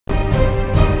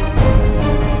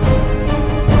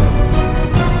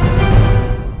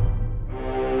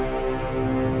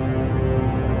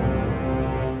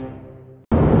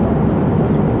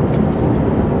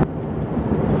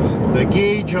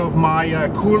gauge of my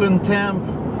coolant temp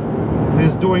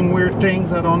is doing weird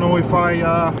things. I don't know if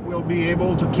I will be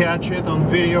able to catch it on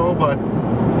video, but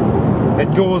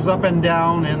it goes up and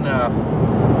down in a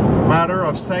matter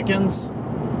of seconds.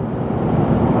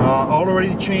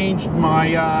 Already changed my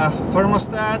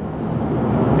thermostat,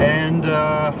 and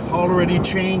already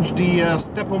changed the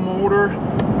stepper motor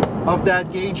of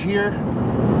that gauge here,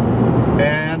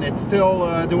 and it's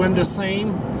still doing the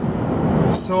same.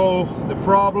 So the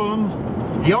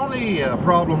only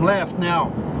problem left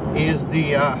now is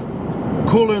the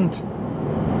coolant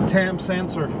temp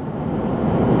sensor.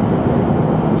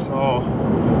 So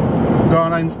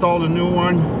gonna install a new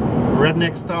one,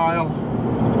 redneck style,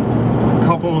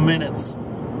 couple of minutes.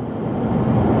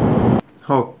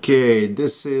 Okay,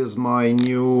 this is my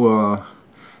new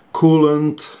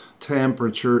coolant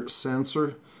temperature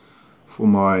sensor for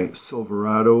my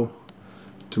Silverado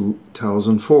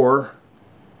 2004.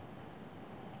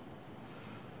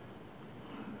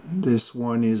 This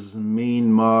one is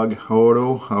Mean Mug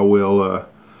Auto. I will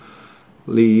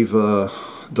leave the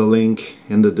link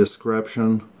in the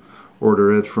description.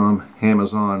 Order it from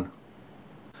Amazon.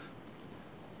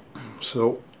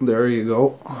 So there you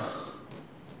go.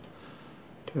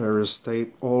 There is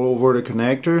tape all over the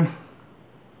connector,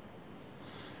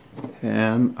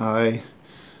 and I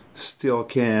still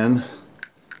can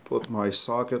put my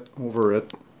socket over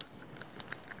it,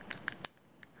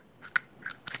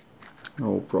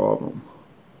 no problem.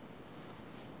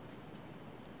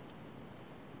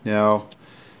 Now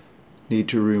need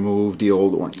to remove the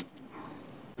old one.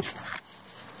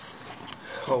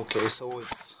 Okay, so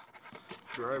it's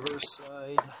driver's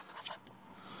side,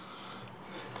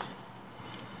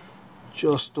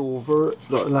 just over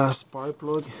the last spark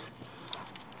plug.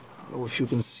 I don't know if you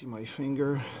can see my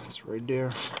finger, it's right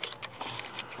there.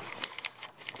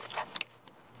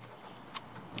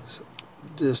 So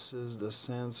this is the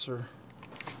sensor.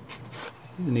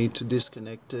 You need to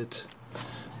disconnect it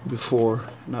before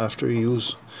and after you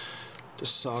use the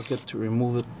socket to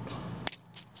remove it.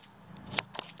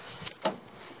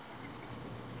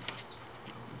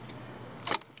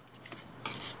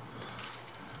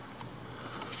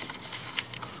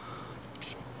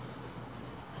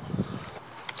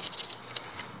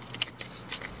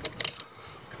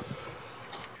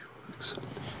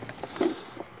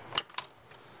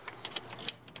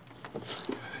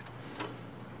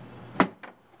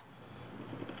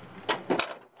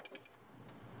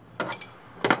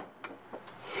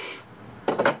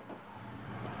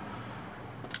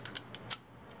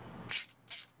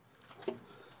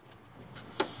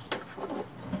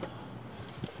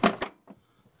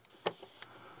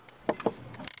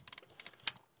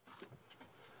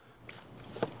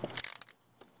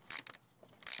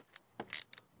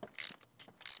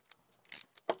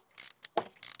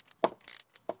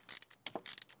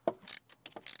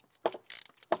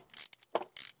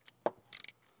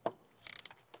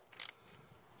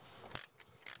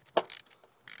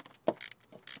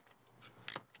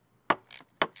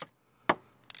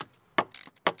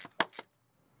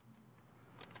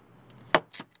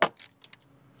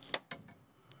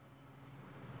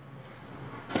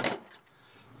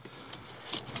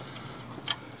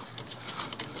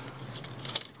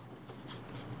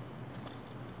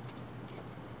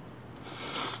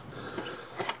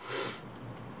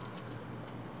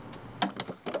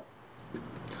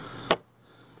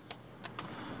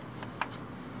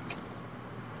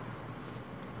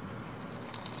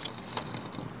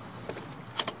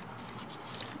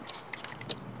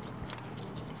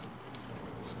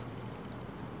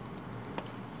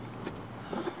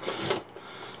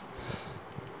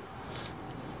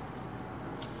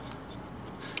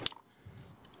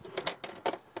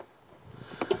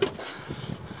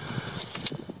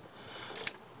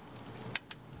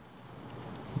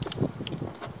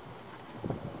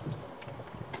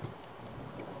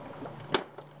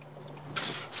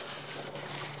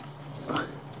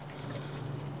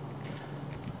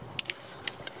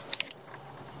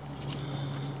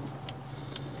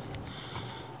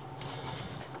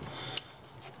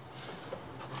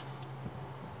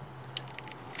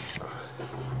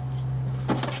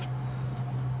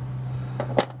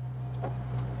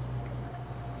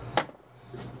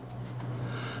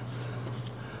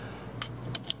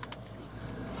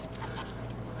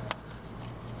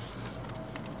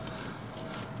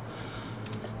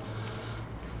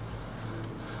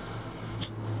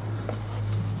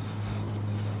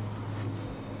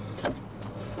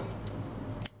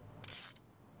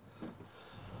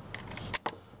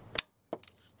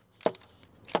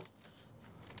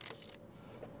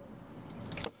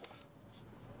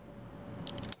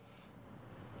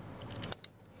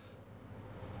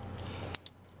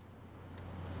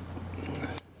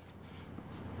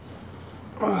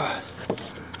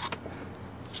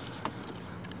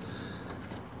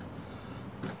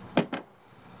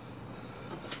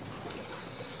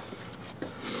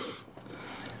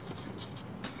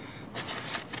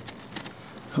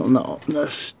 Oh no,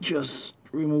 let's just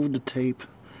remove the tape.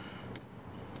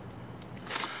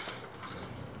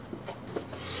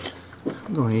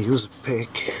 I'm going to use a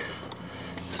pick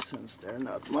since there's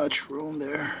not much room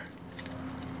there.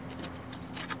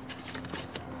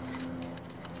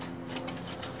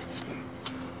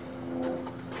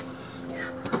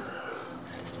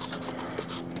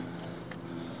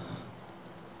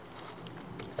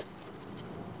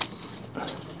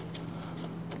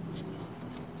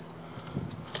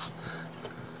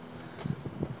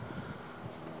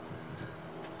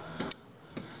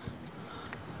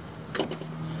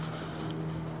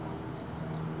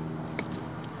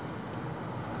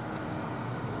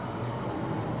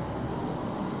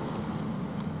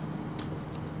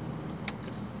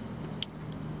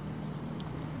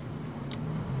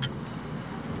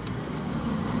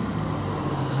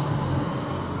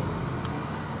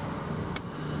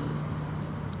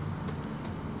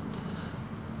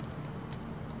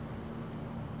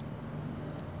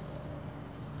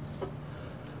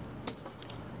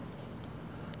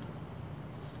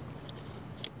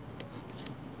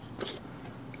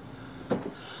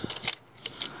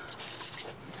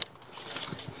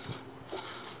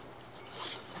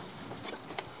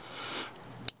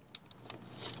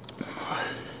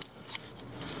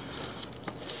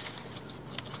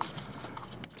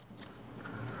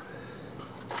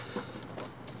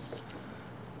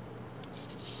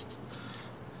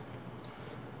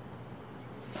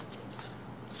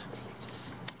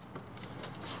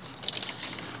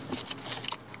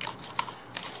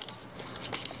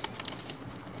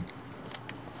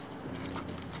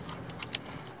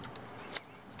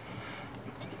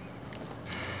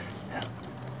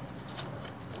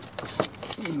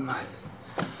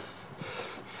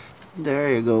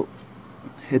 There you go,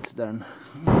 it's done.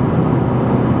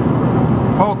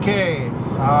 Okay,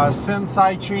 since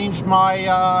I changed my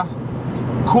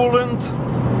coolant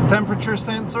temperature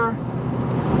sensor,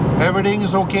 everything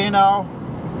is okay now.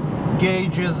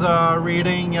 Gauge is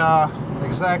reading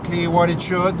exactly what it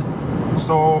should,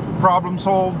 so problem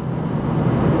solved.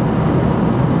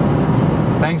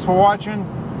 Thanks for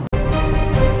watching.